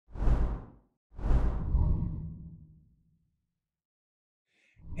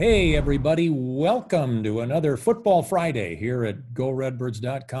Hey, everybody. Welcome to another Football Friday here at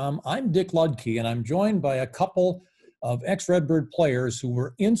GoRedbirds.com. I'm Dick Ludke, and I'm joined by a couple of ex-Redbird players who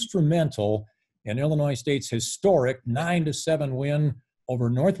were instrumental in Illinois State's historic 9-7 win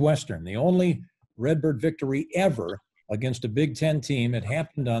over Northwestern, the only Redbird victory ever against a Big Ten team. It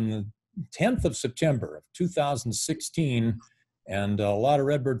happened on the 10th of September of 2016, and a lot of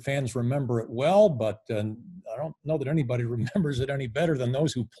Redbird fans remember it well, but I don't know that anybody remembers it any better than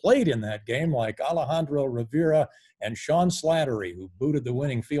those who played in that game, like Alejandro, Rivera, and Sean Slattery, who booted the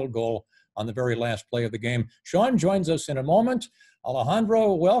winning field goal on the very last play of the game. Sean joins us in a moment.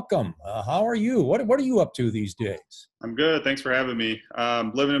 Alejandro, welcome. How are you? What are you up to these days? I'm good. Thanks for having me.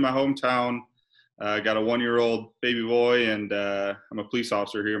 Living in my hometown. Got a 1-year-old baby boy, and I'm a police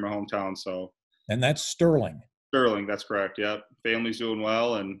officer here in my hometown. And that's Sterling. Sterling, that's correct. Yep. Family's doing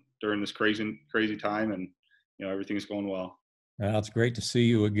well, and during this crazy time, and everything's going well. Well, it's great to see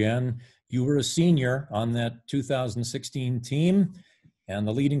you again. You were a senior on that 2016 team, and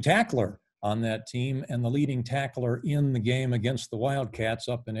the leading tackler on that team, and the leading tackler in the game against the Wildcats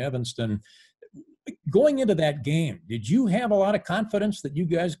up in Evanston. Going into that game, did you have a lot of confidence that you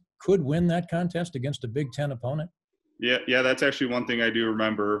guys could win that contest against a Big Ten opponent? Yeah, that's actually one thing I do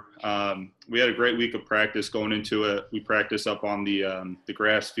remember. We had a great week of practice going into it. We practiced up on the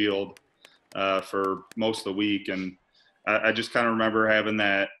grass field for most of the week, and I just kind of remember having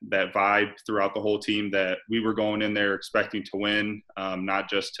that vibe throughout the whole team that we were going in there expecting to win, not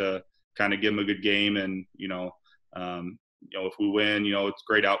just to kind of give them a good game. And if we win, it's a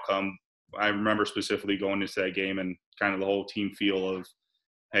great outcome. I remember specifically going into that game and kind of the whole team feel of,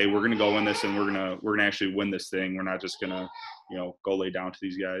 hey, we're going to go win this, and we're going to actually win this thing. We're not just going to, go lay down to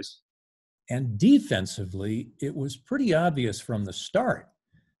these guys. And defensively, it was pretty obvious from the start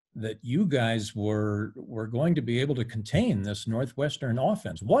that you guys were going to be able to contain this Northwestern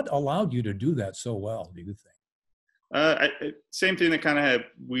offense. What allowed you to do that so well, do you think? Same thing that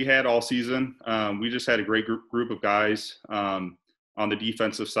we had all season. We just had a great group of guys on the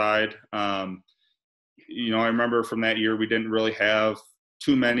defensive side. I remember from that year we didn't really have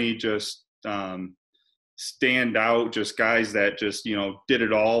too many just stand out, just guys that just, did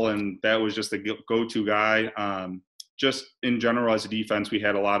it all. And that was just the go-to guy. Just in general, as a defense, we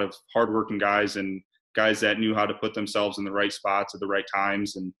had a lot of hardworking guys and guys that knew how to put themselves in the right spots at the right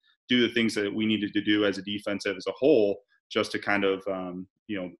times and do the things that we needed to do as a defense as a whole, just to kind of,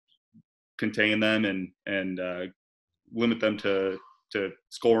 contain them and limit them to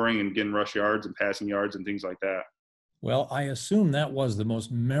scoring and getting rush yards and passing yards and things like that. Well, I assume that was the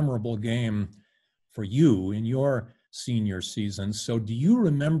most memorable game for you in your senior season. So do you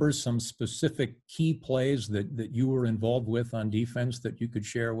remember some specific key plays that you were involved with on defense that you could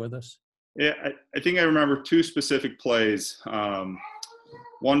share with us? Yeah, I think I remember two specific plays.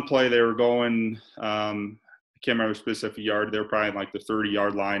 One play they were going, I can't remember specific yard. They were probably like the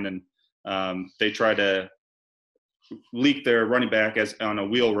 30-yard line, and they tried to leak their running back on a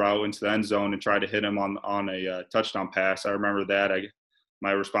wheel route into the end zone and try to hit him on a touchdown pass. I remember that.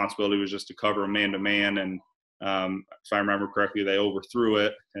 My responsibility was just to cover him man-to-man, and if I remember correctly, they overthrew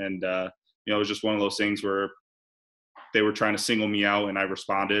it. And, it was just one of those things where they were trying to single me out, and I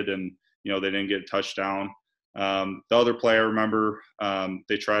responded, and, they didn't get a touchdown. The other play I remember,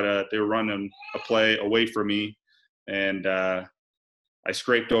 they were running a play away from me, and I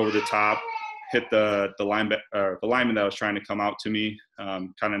scraped over the top, hit the lineman that was trying to come out to me,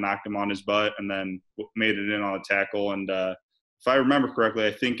 kind of knocked him on his butt, and then made it in on a tackle. And if I remember correctly,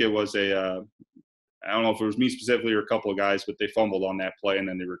 I think it was I don't know if it was me specifically or a couple of guys, but they fumbled on that play and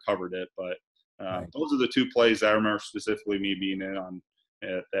then they recovered it. But Right. Those are the two plays I remember specifically me being in on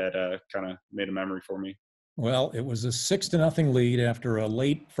that kind of made a memory for me. Well, it was a 6-0 lead after a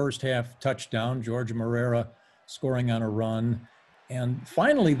late first half touchdown, George Rivera scoring on a run. And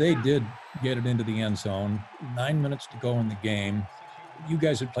finally, they did get it into the end zone. 9 minutes to go in the game. You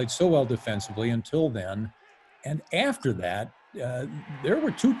guys had played so well defensively until then. And after that, there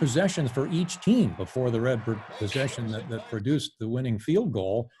were 2 possessions for each team before the Redbird possession that produced the winning field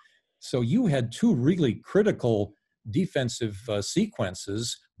goal. So you had 2 really critical defensive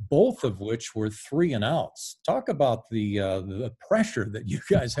sequences, both of which were 3-and-outs. Talk about the pressure that you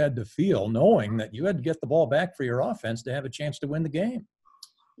guys had to feel, knowing that you had to get the ball back for your offense to have a chance to win the game.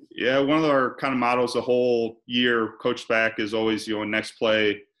 Yeah, one of our kind of mottos the whole year, Coach Back, is always, next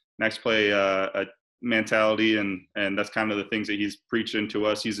play, a mentality, and that's kind of the things that he's preaching to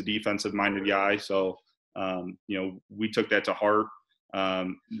us. He's a defensive-minded guy, so we took that to heart.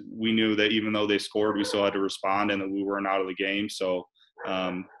 We knew that even though they scored, we still had to respond and that we weren't out of the game. So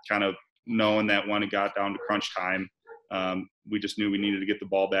kind of knowing that when it got down to crunch time, we just knew we needed to get the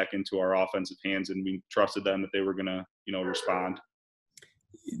ball back into our offensive hands, and we trusted them that they were going to, respond.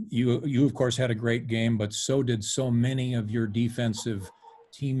 You of course had a great game, but so did so many of your defensive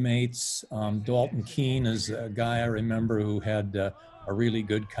teammates. Dalton Keene is a guy I remember who had a really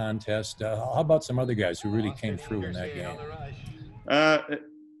good contest. How about some other guys who really came through in that game?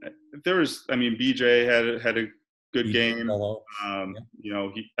 BJ had a good game. Yeah.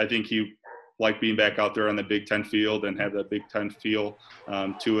 I think he liked being back out there on the Big Ten field and had the Big Ten feel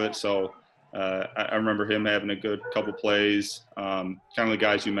to it. So I remember him having a good couple plays. Kind of the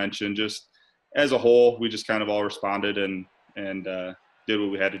guys you mentioned. Just as a whole, we just kind of all responded and did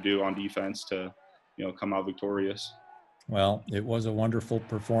what we had to do on defense to, come out victorious. Well, it was a wonderful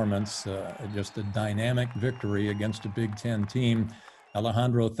performance, just a dynamic victory against a Big Ten team.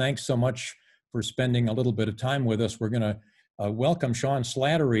 Alejandro, thanks so much for spending a little bit of time with us. We're going to welcome Sean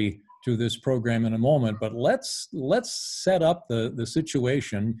Slattery to this program in a moment, but let's set up the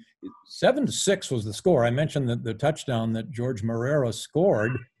situation. 7-6 was the score. I mentioned that the touchdown that George Rivera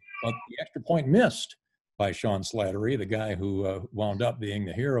scored, but the extra point missed by Sean Slattery, the guy who wound up being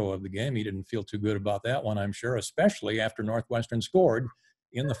the hero of the game. He didn't feel too good about that one, I'm sure, especially after Northwestern scored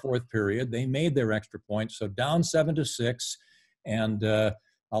in the fourth period. They made their extra point, so down 7-6. And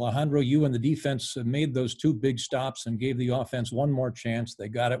Alejandro, you and the defense made those two big stops and gave the offense one more chance. They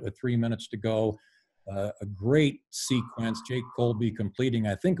got it with 3 minutes to go. A great sequence. Jake Colby completing,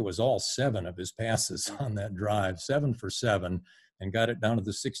 I think it was all 7 of his passes on that drive, 7 for 7, and got it down to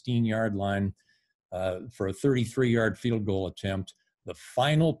the 16-yard line for a 33-yard field goal attempt. The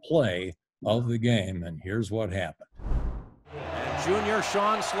final play of the game, and here's what happened. And junior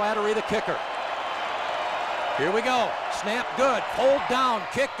Sean Slattery, the kicker. Here we go. Snap good. Hold down.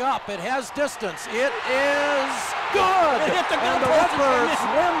 Kick up. It has distance. It is good. And the Redbirds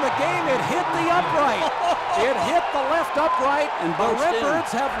win the game. It hit the upright. It hit the left upright. And the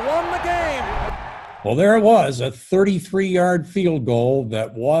Redbirds have won the game. Well, there it was, a 33-yard field goal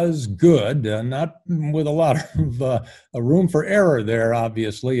that was good, not with a lot of room for error there,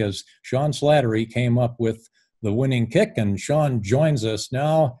 obviously, as Sean Slattery came up with the winning kick. And Sean joins us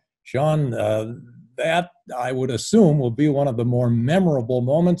now. Sean, that, I would assume, will be one of the more memorable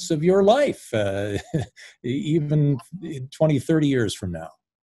moments of your life, even 20, 30 years from now.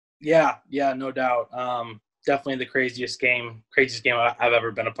 Yeah, no doubt. Definitely the craziest game I've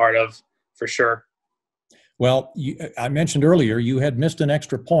ever been a part of, for sure. Well, I mentioned earlier you had missed an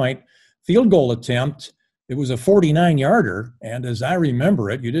extra point field goal attempt. It was a 49-yarder, and as I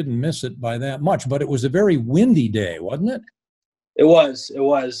remember it, you didn't miss it by that much, but it was a very windy day, wasn't it? It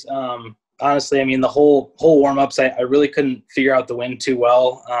was. Honestly, I mean, the whole warm-ups, I really couldn't figure out the wind too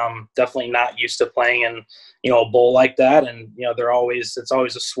well. Definitely not used to playing in, a bowl like that. And, it's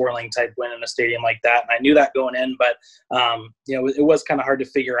always a swirling type wind in a stadium like that. And I knew that going in, but, it was kind of hard to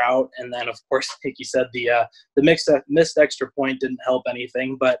figure out. And then, of course, like you said, the missed extra point didn't help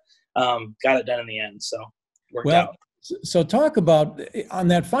anything, but got it done in the end. So worked out. So talk about on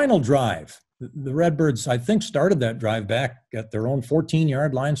that final drive. The Redbirds, I think, started that drive back at their own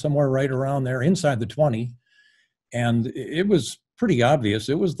 14-yard line, somewhere right around there, inside the 20. And it was pretty obvious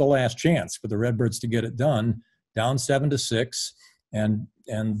it was the last chance for the Redbirds to get it done, down 7-6. And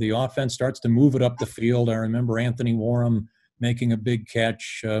the offense starts to move it up the field. I remember Anthony Warham making a big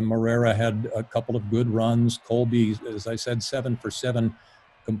catch. Morera had a couple of good runs. Colby, as I said, 7 for 7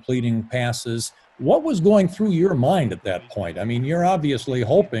 completing passes. What was going through your mind at that point? I mean, you're obviously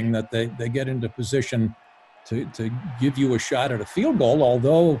hoping that they get into position to give you a shot at a field goal,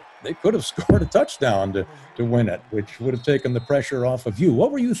 although they could have scored a touchdown to win it, which would have taken the pressure off of you.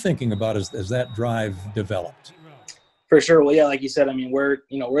 What were you thinking about as that drive developed? For sure. Well, yeah, like you said, I mean, where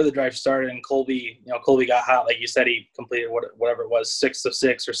the drive started, and Colby got hot. Like you said, he completed whatever it was, 6 of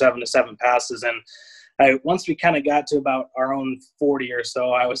 6 or 7 of 7 passes. And once we kind of got to about our own 40 or so,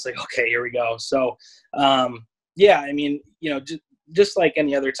 I was like, okay, here we go. So, yeah, I mean, just like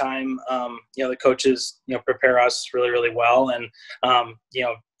any other time, the coaches, prepare us really, really well. And,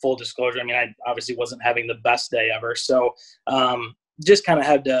 full disclosure, I mean, I obviously wasn't having the best day ever. So, just kind of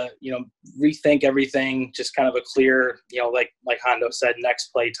had to, rethink everything, just kind of a clear, like Hondo said, next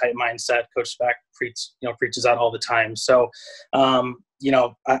play type mindset. Coach Speck preaches out all the time. So,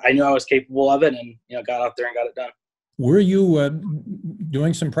 I knew I was capable of it, and, got out there and got it done. Were you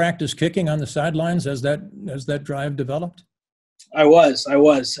doing some practice kicking on the sidelines as that drive developed? I was,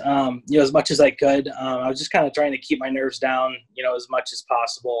 as much as I could. I was just kind of trying to keep my nerves down, as much as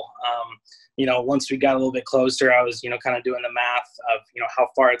possible. Once we got a little bit closer, I was, kind of doing the math of, how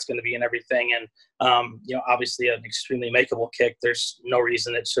far it's going to be and everything. And, obviously an extremely makeable kick. There's no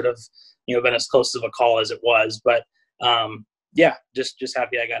reason it should have, been as close of a call as it was. But, yeah, just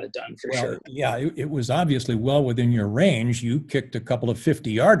happy I got it done for sure. Yeah, it was obviously well within your range. You kicked a couple of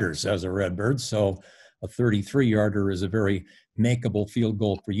 50-yarders as a Redbird, so a 33-yarder is a very makeable field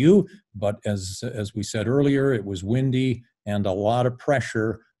goal for you. But as we said earlier, it was windy and a lot of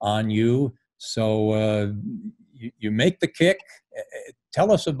pressure on you. So you make the kick.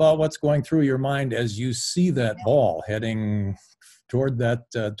 Tell us about what's going through your mind as you see that ball heading toward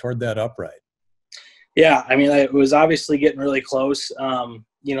that upright. Yeah, I mean, it was obviously getting really close.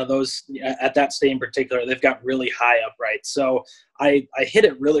 Those at that state in particular, they've got really high uprights. So I hit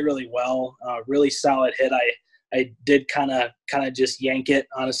it really, really well, really solid hit. I did kind of just yank it,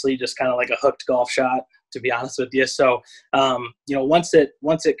 honestly, just kind of like a hooked golf shot, to be honest with you. So, once it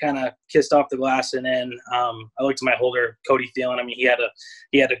kind of kissed off the glass and in, I looked at my holder, Cody Thielen. I mean, he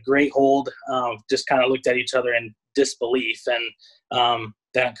had a great hold, just kind of looked at each other in disbelief. And,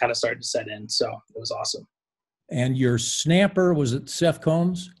 then it kind of started to set in. So it was awesome. And your snapper, was it Seth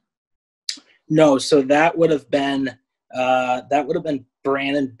Combs? No. So that would have been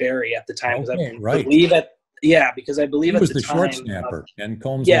Brandon Berry at the time. Okay, right. Because I believe he at was the the time, short snapper and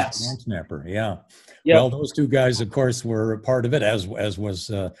Combs yes. was the long snapper. Yeah. Yep. Well, those two guys, of course, were a part of it, as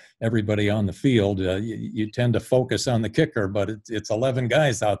was everybody on the field. You tend to focus on the kicker, but it's 11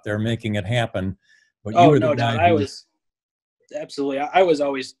 guys out there making it happen. But you were the guy I was absolutely. I was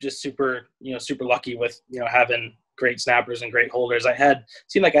always just super lucky with having great snappers and great holders.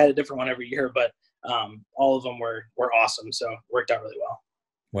 Seemed like I had a different one every year, but all of them were awesome. So it worked out really well.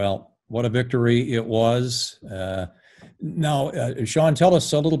 Well, what a victory it was. Now, Sean, tell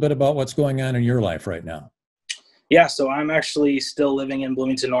us a little bit about what's going on in your life right now. Yeah, so I'm actually still living in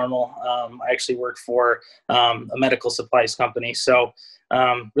Bloomington Normal. I actually work for a medical supplies company. So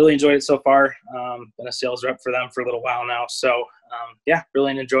really enjoyed it so far. Been a sales rep for them for a little while now. So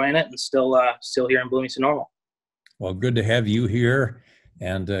really enjoying it and still here in Bloomington Normal. Well, good to have you here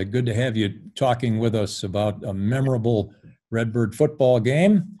and good to have you talking with us about a memorable Redbird football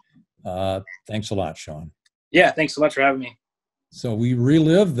game. Thanks a lot, Sean. Yeah, thanks so much for having me. So we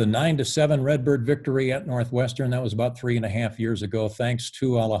relive the 9-7 Redbird victory at Northwestern. That was about 3.5 years ago. Thanks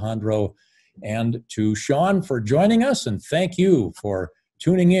to Alejandro and to Sean for joining us. And thank you for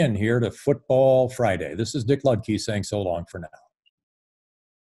tuning in here to Football Friday. This is Dick Ludke saying so long for now.